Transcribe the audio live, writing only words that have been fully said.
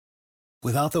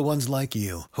Without the ones like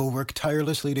you, who work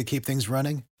tirelessly to keep things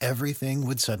running, everything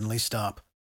would suddenly stop.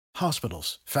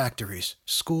 Hospitals, factories,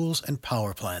 schools, and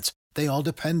power plants, they all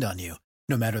depend on you.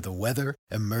 No matter the weather,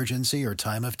 emergency, or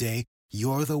time of day,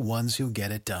 you're the ones who get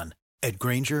it done. At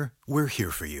Grainger, we're here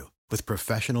for you with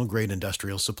professional-grade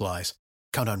industrial supplies.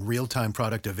 Count on real-time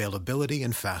product availability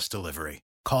and fast delivery.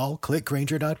 Call,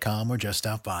 clickgrainger.com, or just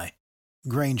stop by.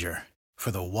 Grainger, for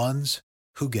the ones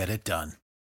who get it done.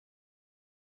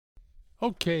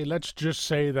 Okay, let's just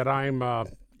say that I'm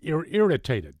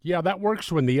irritated. Yeah, that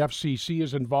works when the FCC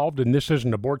is involved, and this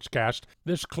isn't a Bortscast.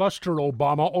 This cluster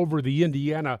Obama over the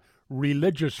Indiana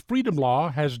religious freedom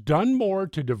law has done more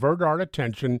to divert our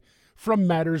attention from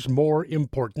matters more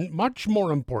important, much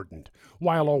more important.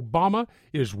 While Obama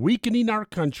is weakening our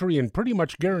country and pretty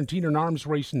much guaranteeing an arms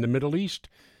race in the Middle East,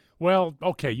 well,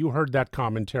 okay, you heard that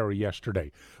commentary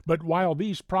yesterday. But while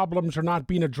these problems are not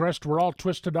being addressed, we're all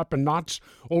twisted up in knots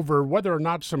over whether or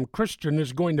not some Christian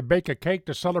is going to bake a cake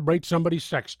to celebrate somebody's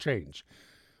sex change.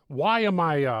 Why am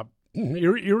I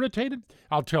irritated?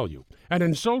 I'll tell you. And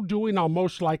in so doing, I'll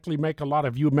most likely make a lot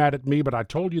of you mad at me, but I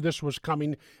told you this was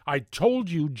coming. I told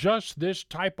you just this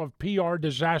type of PR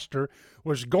disaster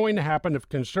was going to happen if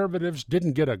conservatives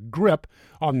didn't get a grip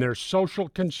on their social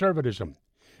conservatism.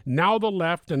 Now the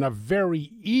left and a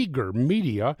very eager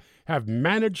media have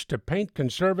managed to paint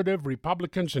conservative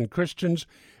Republicans and Christians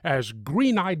as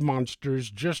green-eyed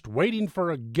monsters just waiting for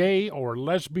a gay or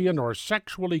lesbian or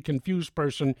sexually confused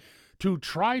person to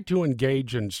try to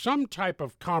engage in some type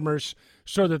of commerce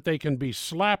so that they can be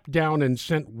slapped down and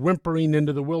sent whimpering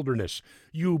into the wilderness.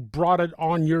 You brought it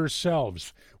on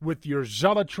yourselves with your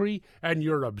zealotry and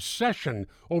your obsession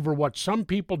over what some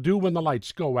people do when the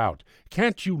lights go out.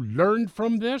 Can't you learn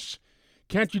from this?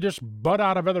 Can't you just butt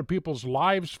out of other people's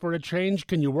lives for a change?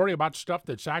 Can you worry about stuff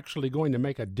that's actually going to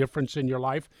make a difference in your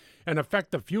life and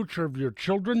affect the future of your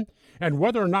children? And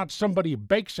whether or not somebody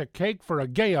bakes a cake for a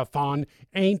gay-a-thon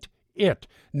ain't it.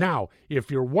 Now, if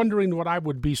you're wondering what I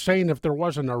would be saying if there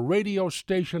wasn't a radio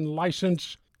station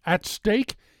license at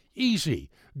stake, easy.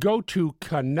 Go to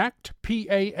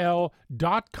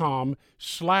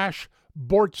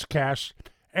connectpal.com/Bortscast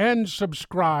and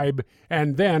subscribe,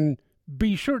 and then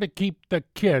be sure to keep the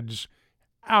kids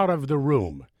out of the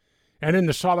room. And in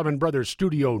the Solomon Brothers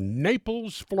studio,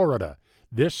 Naples, Florida,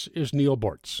 this is Neil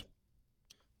Bortz.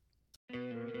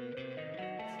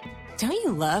 Don't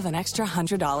you love an extra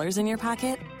 $100 in your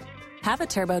pocket? Have a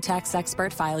TurboTax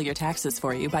expert file your taxes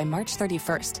for you by March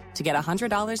 31st to get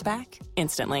 $100 back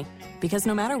instantly. Because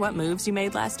no matter what moves you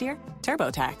made last year,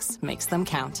 TurboTax makes them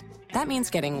count. That means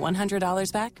getting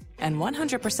 $100 back and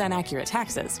 100% accurate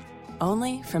taxes,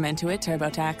 only from Intuit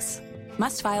TurboTax.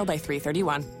 Must file by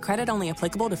 3/31. Credit only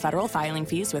applicable to federal filing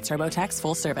fees with TurboTax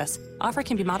full service. Offer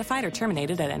can be modified or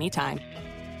terminated at any time.